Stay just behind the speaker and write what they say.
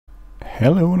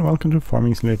Hello and welcome to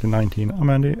Farming Simulator 19. I'm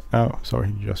Andy. Oh,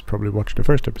 sorry, you just probably watched the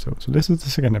first episode. So this is the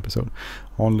second episode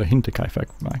on the Hinterkaifek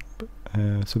map.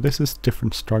 So this is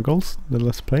different struggles, the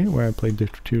Let's Play, where I played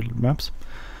different two maps.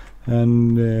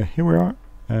 And here we are.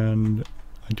 And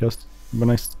when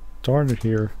I started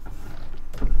here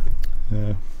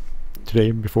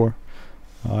today, before,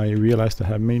 I realized I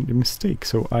had made a mistake.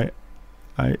 So I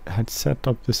had set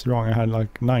up this wrong. I had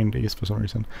like 9 days for some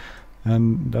reason.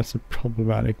 And that's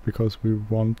problematic because we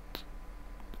want,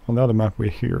 on the other map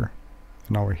we're here,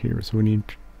 and now we're here, so we need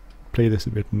to play this a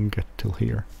bit and get till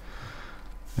here.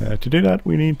 To do that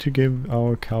we need to give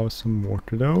our cows some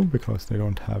water though, because they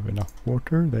don't have enough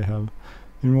water. They have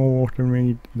more water than we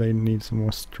need. They need some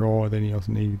more straw. They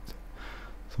also need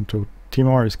some Team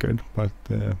R is good, but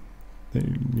they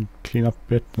need to clean up a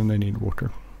bit and they need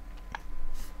water.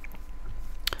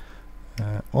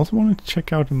 Also wanted to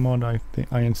check out a mod I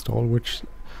installed, which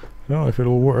I don't know if it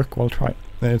will work. I'll try.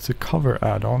 It's a cover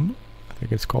add-on, I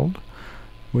think it's called,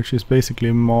 which is basically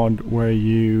a mod where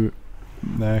you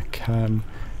can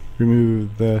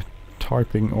remove the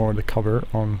tarping or the cover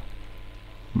on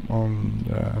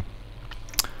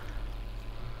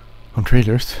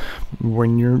trailers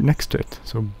when you're next to it,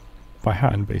 so by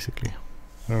hand basically.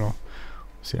 I don't know.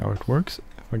 See how it works.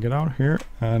 If I get out here,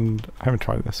 and I haven't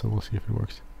tried this, so we'll see if it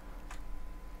works.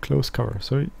 Close cover,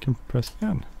 so you can press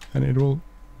N and it will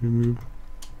remove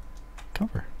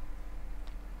cover.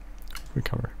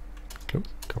 Recover, close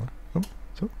cover. Oh,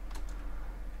 so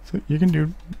you can do it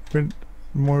with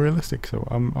more realistic. So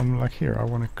I'm like here. I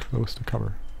want to close the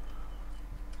cover.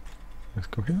 Let's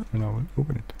go here and I will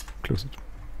open it, close it.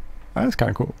 That's kind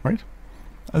of cool, right?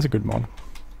 That's a good mod.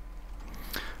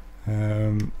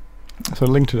 So the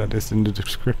link to that is in the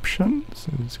description,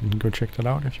 so you can go check that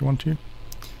out if you want to.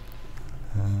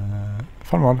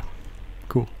 Fun mod.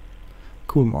 Cool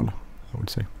mod, I would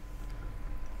say.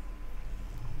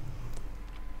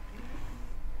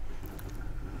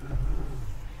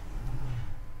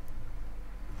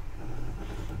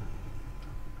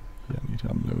 Yeah, I need to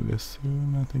unload this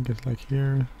soon. I think it's like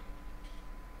here.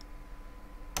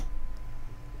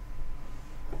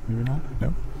 Maybe not?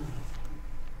 No.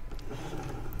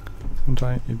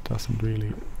 Sometimes it doesn't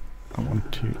really. I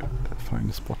want to find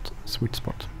a spot, sweet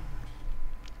spot.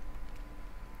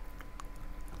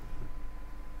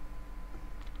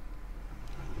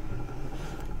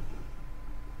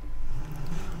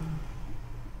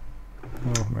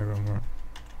 Oh, maybe I'm wrong.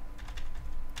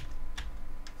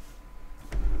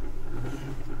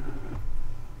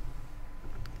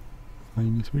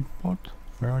 Find the sweet spot.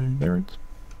 Where are you? There it is.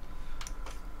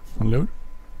 Unload.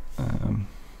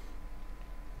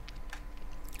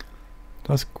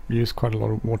 Does use quite a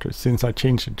lot of water since I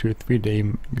changed it to a 3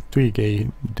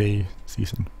 day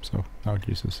season. So now it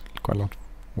uses quite a lot of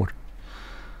water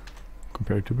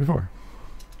compared to before.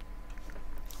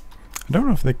 I don't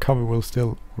know if the cover will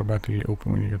still automatically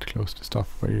open when you get close to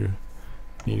stuff where you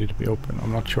need it to be open.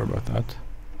 I'm not sure about that.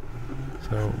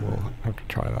 So we'll have to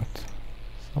try that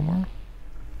somewhere.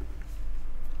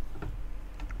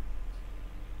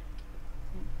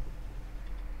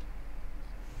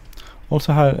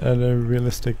 Also had a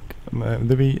realistic,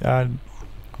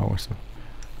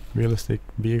 realistic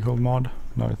vehicle mod.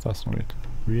 No, that's not it.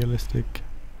 Realistic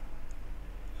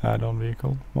add-on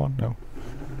vehicle mod? No.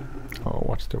 Oh,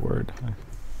 what's the word?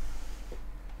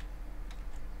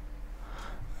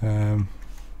 Oh,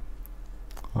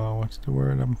 what's the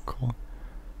word I'm calling?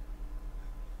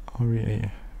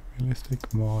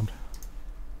 Realistic mod.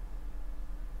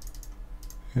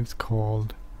 It's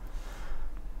called.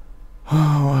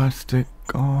 Oh, that's the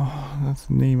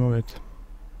name of it.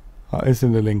 It's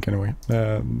in the link anyway.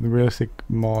 The realistic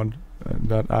mod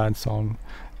that adds on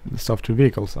the stuff to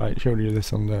vehicles. I showed you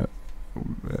this on the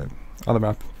other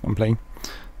map I'm playing.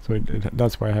 So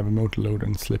that's why I have a motor load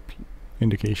and slip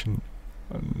indication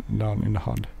down in the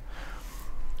HUD.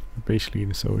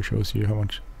 Basically, so it shows you how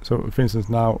much. So, for instance,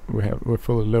 now we're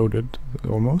fully loaded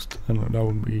almost, and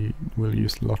now we'll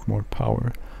use a lot more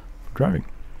power for driving.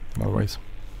 Otherwise,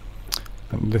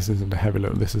 and this isn't a heavy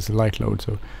load. This is a light load,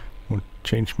 so it won't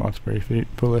change much. But if you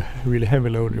pull a really heavy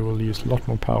load, it will use a lot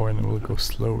more power and it will go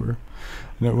slower.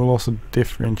 And it will also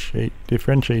differentiate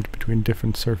between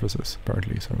different surfaces,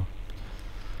 apparently. So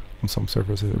on some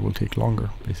surfaces it will take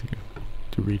longer, basically,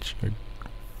 to reach a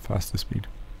faster speed.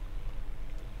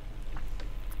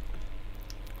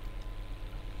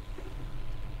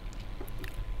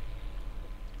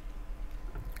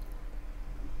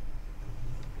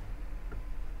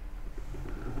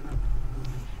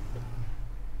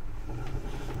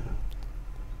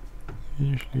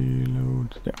 Usually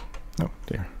load, yeah, no,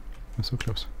 there, I'm so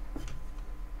close.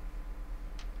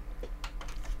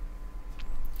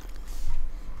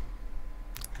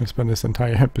 I spent this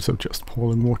entire episode just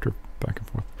hauling water back and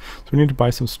forth. So we need to buy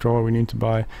some straw, we need to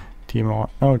buy TMR.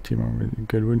 Oh, TMR is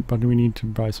good, but we need to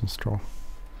buy some straw.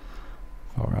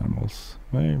 Our animals.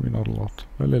 Maybe not a lot,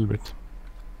 a little bit.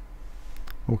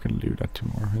 We can do that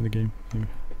tomorrow in the game, maybe.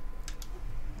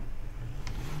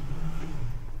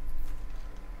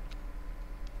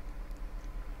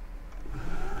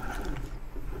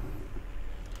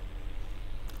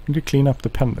 Need to clean up the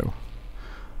pen though.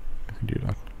 I can do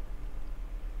that.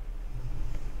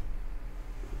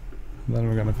 And then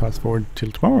we're gonna fast forward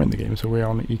till tomorrow in the game, so we're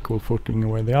on equal footing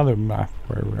with the other map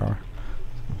where we are.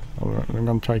 So I'm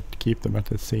gonna try to keep them at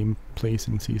the same place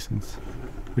in seasons,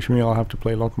 which means I'll have to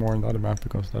play a lot more in the other map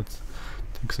because that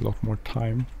takes a lot more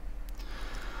time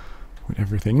with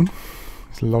everything.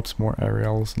 There's lots more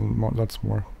aerials and lots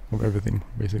more of everything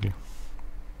basically.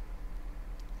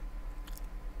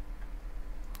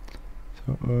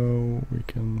 So we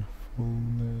can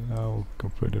I'll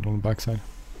go put it on the backside.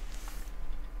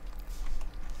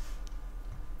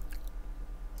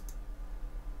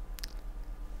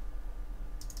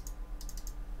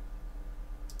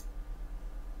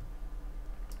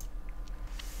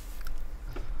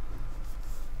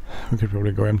 We could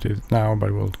probably go empty it now,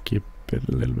 but we'll keep it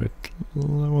a little bit.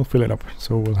 We'll fill it up,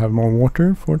 so we'll have more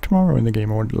water for tomorrow in the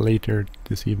game, or later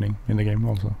this evening in the game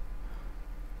also.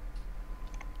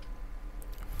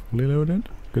 Fully loaded.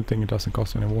 Good thing it doesn't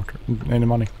cost any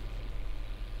money.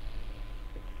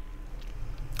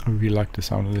 I really like the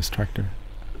sound of this tractor.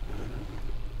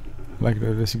 Like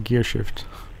there's a gear shift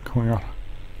going on,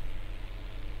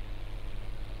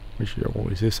 which there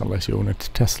always is unless you own a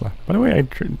Tesla. By the way, I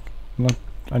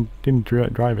didn't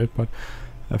drive it, but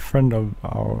a friend of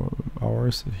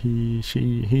ours, he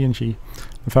and she,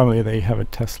 the family, they have a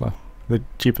Tesla, the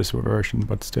cheapest version,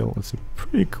 but still, it's a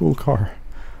pretty cool car,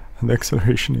 and the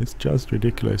acceleration is just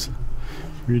ridiculously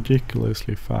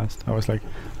fast. I was like,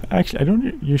 actually, I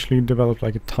don't usually develop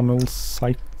like a tunnel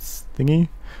sights thingy,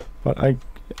 but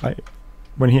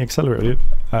when he accelerated,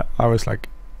 I was like,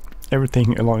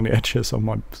 everything along the edges of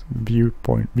my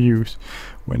views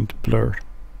went blurred,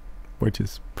 which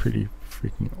is pretty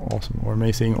freaking awesome or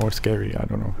amazing or scary. I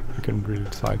don't know. I couldn't really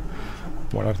decide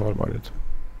what I thought about it.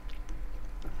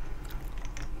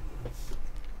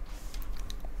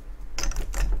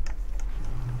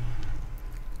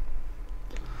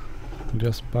 I'll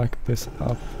just back this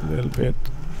up a little bit.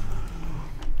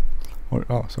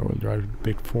 Oh, so we'll drive a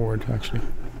bit forward actually.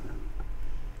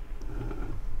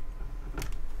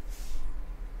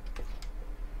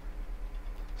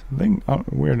 I think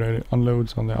weird that it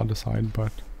unloads on the other side,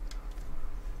 but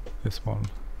this one,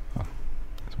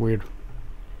 it's weird.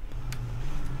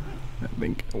 I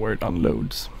think where it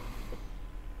unloads.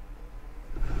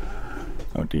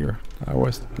 Oh dear, that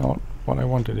was not what I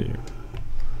wanted to do.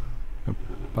 I'll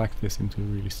back this into a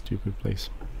really stupid place.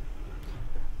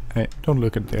 Hey, don't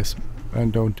look at this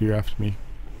and don't do after me.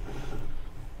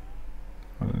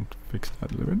 I didn't fix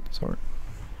that a little bit, sorry.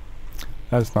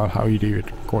 That's not how you do it,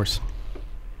 of course.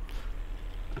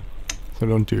 So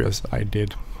don't do as I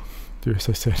did, do as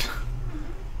I said.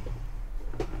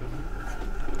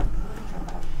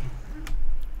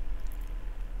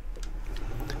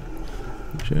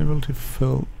 We should be able to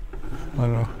fill, I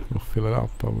don't know, we'll fill it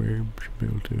up, but we should be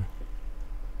able to.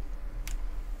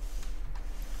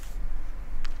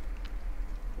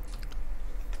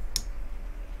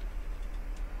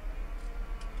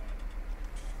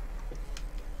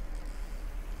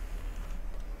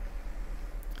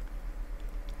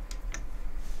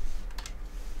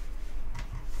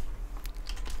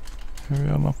 Carry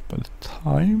on up at a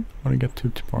time when we get to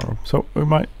tomorrow. So we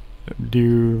might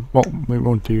do, well, we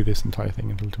won't do this entire thing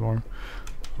until tomorrow.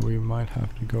 We might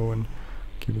have to go and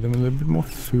give them a little bit more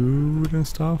food and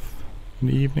stuff in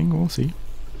the evening. We'll see.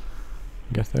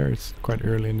 Get there, it's quite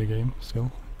early in the game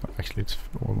still. Actually, it's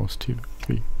almost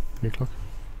 3 o'clock.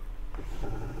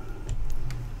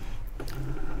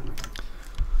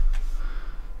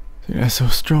 So yeah, so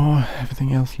straw,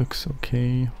 everything else looks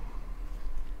okay.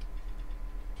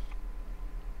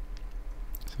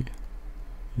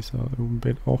 Is a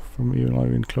bit off from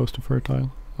even close to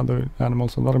fertile. Other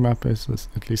animals on the other map is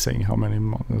at least saying how many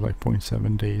months, like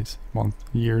 0.7 days,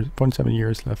 years, 0.7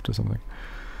 years left or something.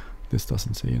 This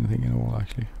doesn't say anything at all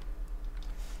actually.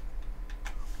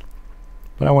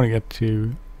 But I want to get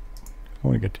to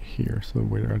here, so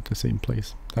we're at the same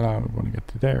place. Then I want to get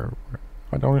to there.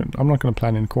 I'm not going to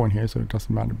plan in corn here, so it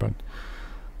doesn't matter. But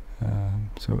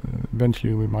so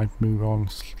eventually we might move on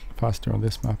faster on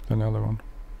this map than the other one,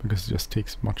 because it just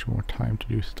takes much more time to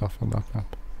do stuff on that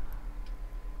map.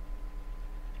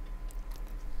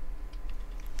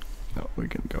 Now we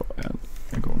can go and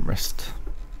rest.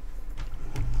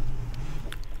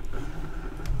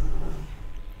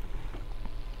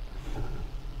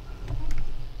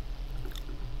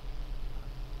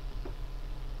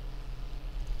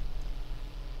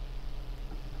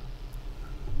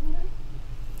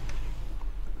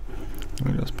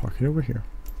 park it over here.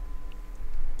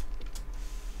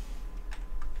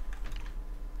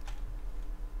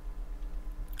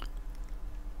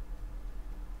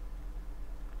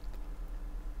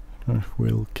 I don't know if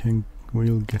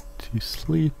we'll get to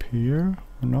sleep here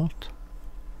or not.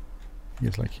 I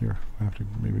guess like here. I have to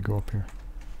maybe go up here.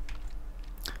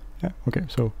 Yeah, okay,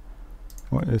 so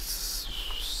what is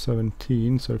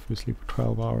 17, so if we sleep for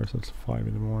 12 hours, that's 5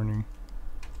 in the morning.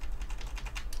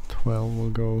 12 will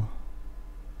go.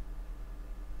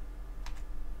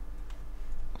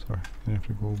 Sorry, I have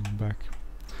to go back.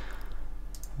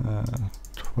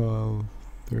 12,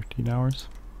 13 hours.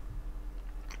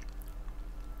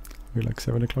 We're like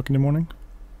 7 o'clock in the morning.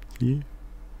 Yeah,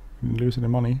 losing the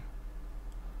money.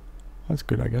 That's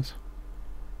good, I guess.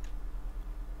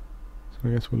 So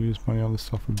I guess we'll use money on the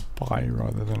stuff we buy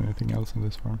rather than anything else on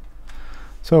this farm.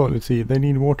 So let's see, they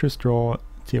need water, straw,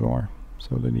 TMR.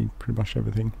 So they need pretty much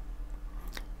everything.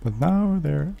 But now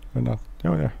they're not.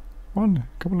 Oh, there. A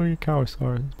couple of your cows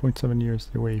are 0.7 years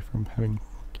away from having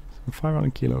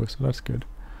 500 kilos, so that's good.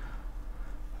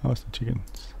 How's the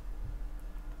chickens?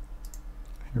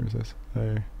 Here it says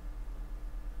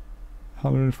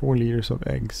 104 liters of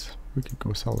eggs. We could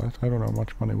go sell that. I don't know how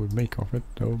much money we'd make off it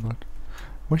though, but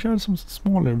I wish I had some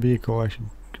smaller vehicle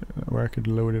where I could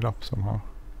load it up somehow.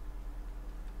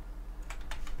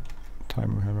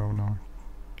 Time we have on now.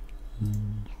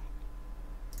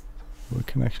 We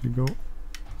can actually go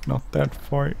not that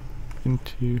far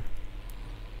into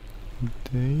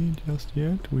day just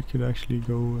yet. We could actually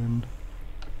go and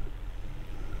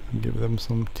give them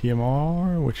some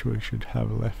TMR, which we should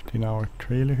have left in our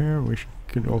trailer here. We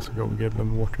could also go give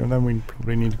them water, and then we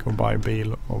probably need to go buy a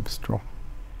bale of straw.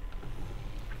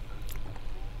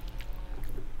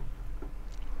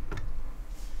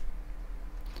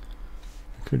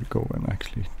 I could go and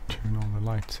actually turn on the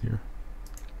lights here.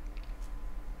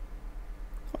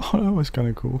 Oh, that was kind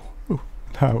of cool. Oh,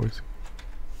 that was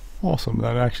awesome.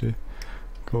 That actually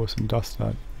goes and does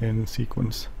that in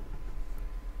sequence.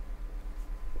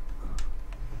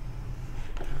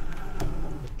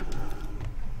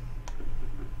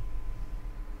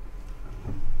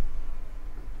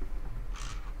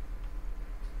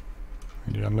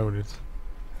 I did unload it.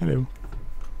 Hello.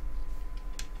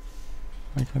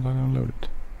 Why can't I unload it?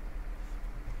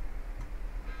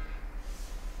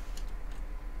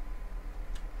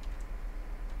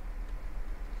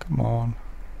 Come on.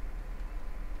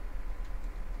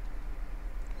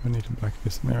 I need to back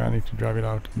this. Maybe I need to drive it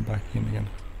out and back in again.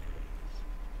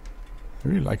 I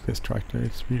really like this tractor.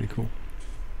 It's really cool.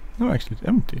 No, actually it's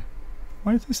empty.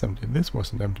 Why is this empty? This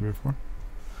wasn't empty before.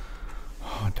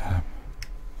 Oh, damn.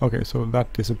 Okay, so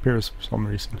that disappears for some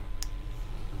reason.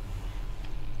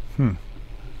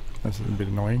 That's a bit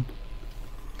annoying.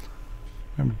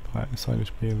 I'm buy a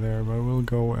silage bale there, but we'll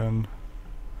go and...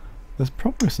 This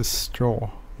problem is the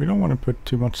straw. We don't want to put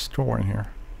too much straw in here.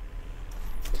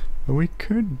 But we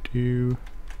could do...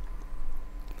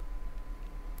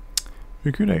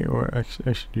 We could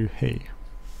actually do hay.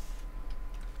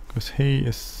 Because hay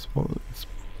is... Well, it's,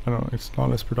 I don't know, it's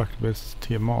not as productive as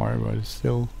TMR, but it's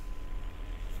still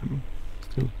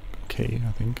okay,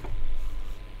 I think.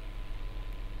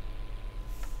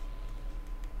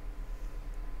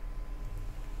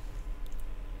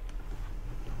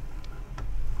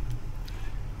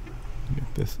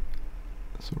 Get this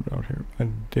sorted out here. I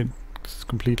did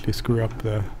completely screw up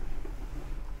the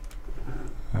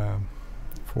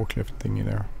forklift thingy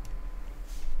there.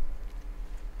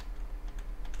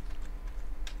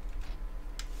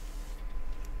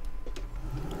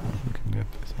 We can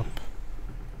get this up.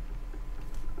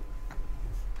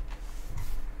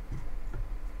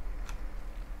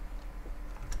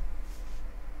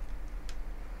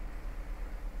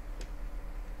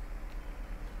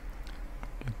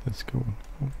 Let's go.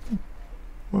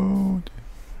 Oh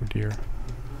dear.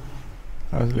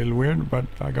 That was a little weird, but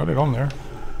I got it on there.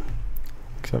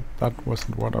 Except that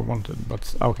wasn't what I wanted,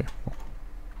 but okay. So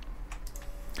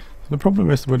the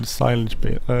problem is with silage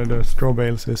the straw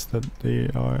bales is that they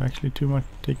are actually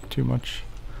take too much.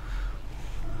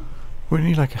 We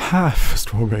need like half a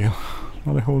straw bale.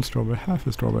 Not a whole straw bale, half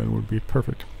a straw bale would be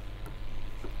perfect.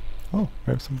 Oh,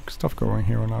 we have some stuff growing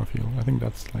here on our field. I think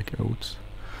that's like oats.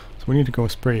 So we need to go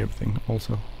spray everything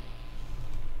also.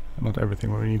 Not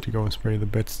everything, but we need to go and spray the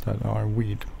bits that are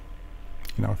weed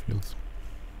in our fields.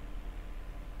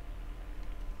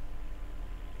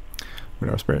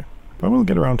 With our sprayer. But we'll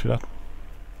get around to that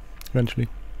eventually.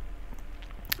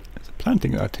 It's a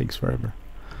planting that takes forever.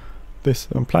 This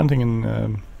I'm planting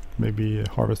and maybe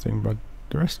harvesting, but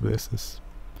the rest of this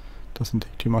doesn't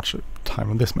take too much time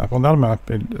on this map. On the other map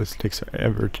it just takes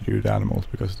forever to do the animals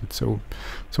because it's so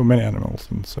many animals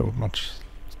and so much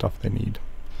stuff they need.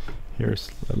 Here's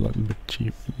a little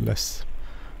bit less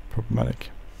problematic.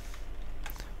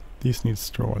 These need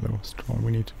straw though. Straw.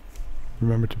 We need to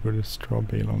remember to put a straw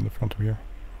bale on the front of here.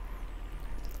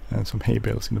 And some hay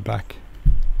bales in the back.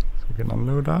 So we can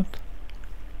unload that.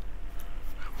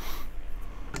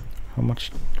 How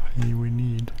much hay we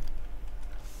need?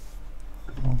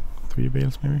 Oh, 3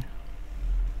 bales maybe.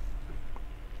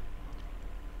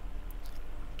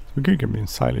 So we could get in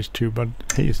silage too, but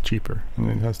hay is cheaper and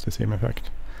it has the same effect.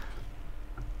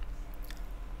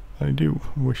 I do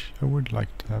wish I would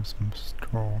like to have some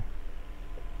straw.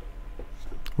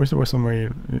 Wish there was some way.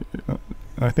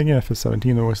 I think in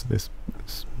FS19 there was this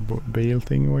bale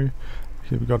thing where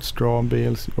if you got straw and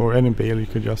bales or any bale, you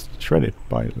could just shred it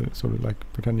by sort of like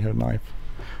pretend you had a knife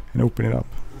and open it up.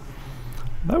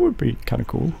 That would be kind of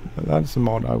cool. That's a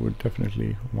mod I would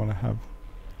definitely want to have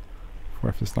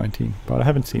for FS19, but I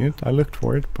haven't seen it. I looked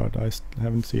for it, but I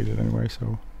haven't seen it anyway,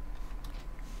 so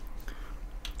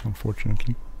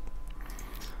unfortunately.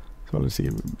 So let's see,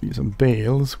 some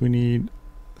bales. We need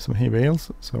some hay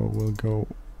bales, so we'll go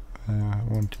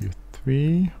 1, 2,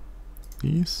 3.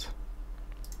 These,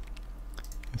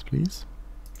 yes please,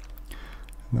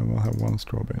 and then we'll have 1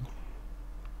 straw bale.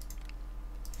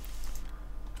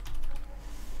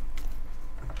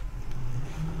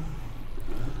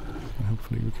 And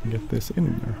hopefully we can get this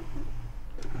in there.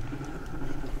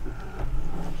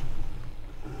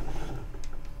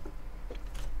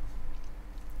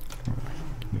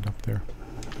 Get it up there.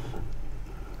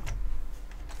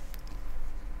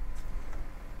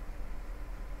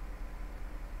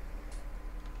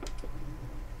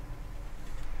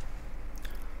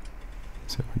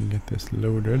 So we can get this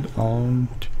loaded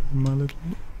onto my little.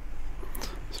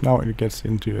 So now it gets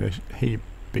into a hay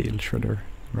bale shredder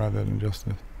rather than just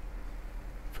a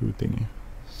food thingy.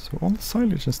 So all the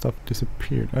silage and stuff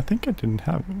disappeared. I think I didn't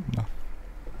have enough.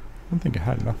 I don't think I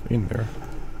had enough in there.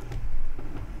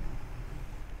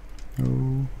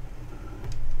 Oh.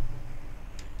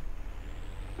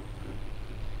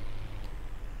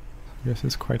 I guess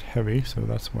it's quite heavy, so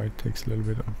that's why it takes a little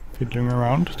bit of fiddling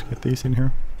around to get these in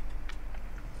here.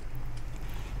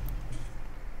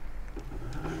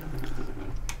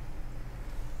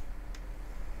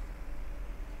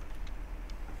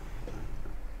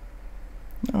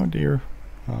 Oh dear.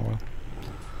 Oh well.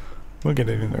 We'll get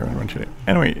it in there eventually.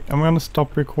 Anyway, I'm gonna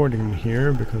stop recording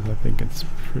here because I think it's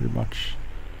pretty much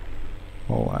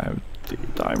all I have the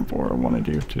time for I want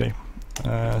to do today.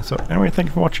 So anyway, thank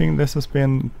you for watching. This has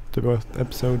been the both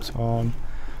episodes on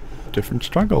different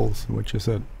struggles, which is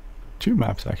 2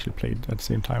 maps actually played at the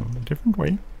same time. Different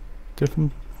way.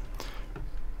 Different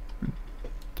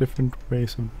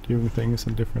ways of doing things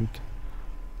and different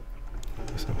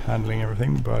ways of handling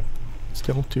everything, but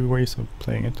still 2 ways of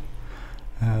playing it.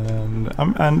 And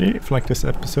I'm Andy. If you like this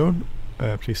episode,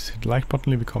 please hit the like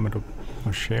button, leave a comment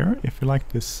or share. If you like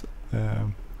this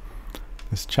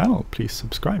this channel, please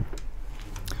subscribe.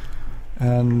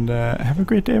 And have a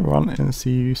great day everyone, and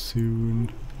see you soon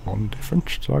on different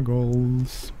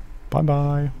struggles. Bye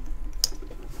bye.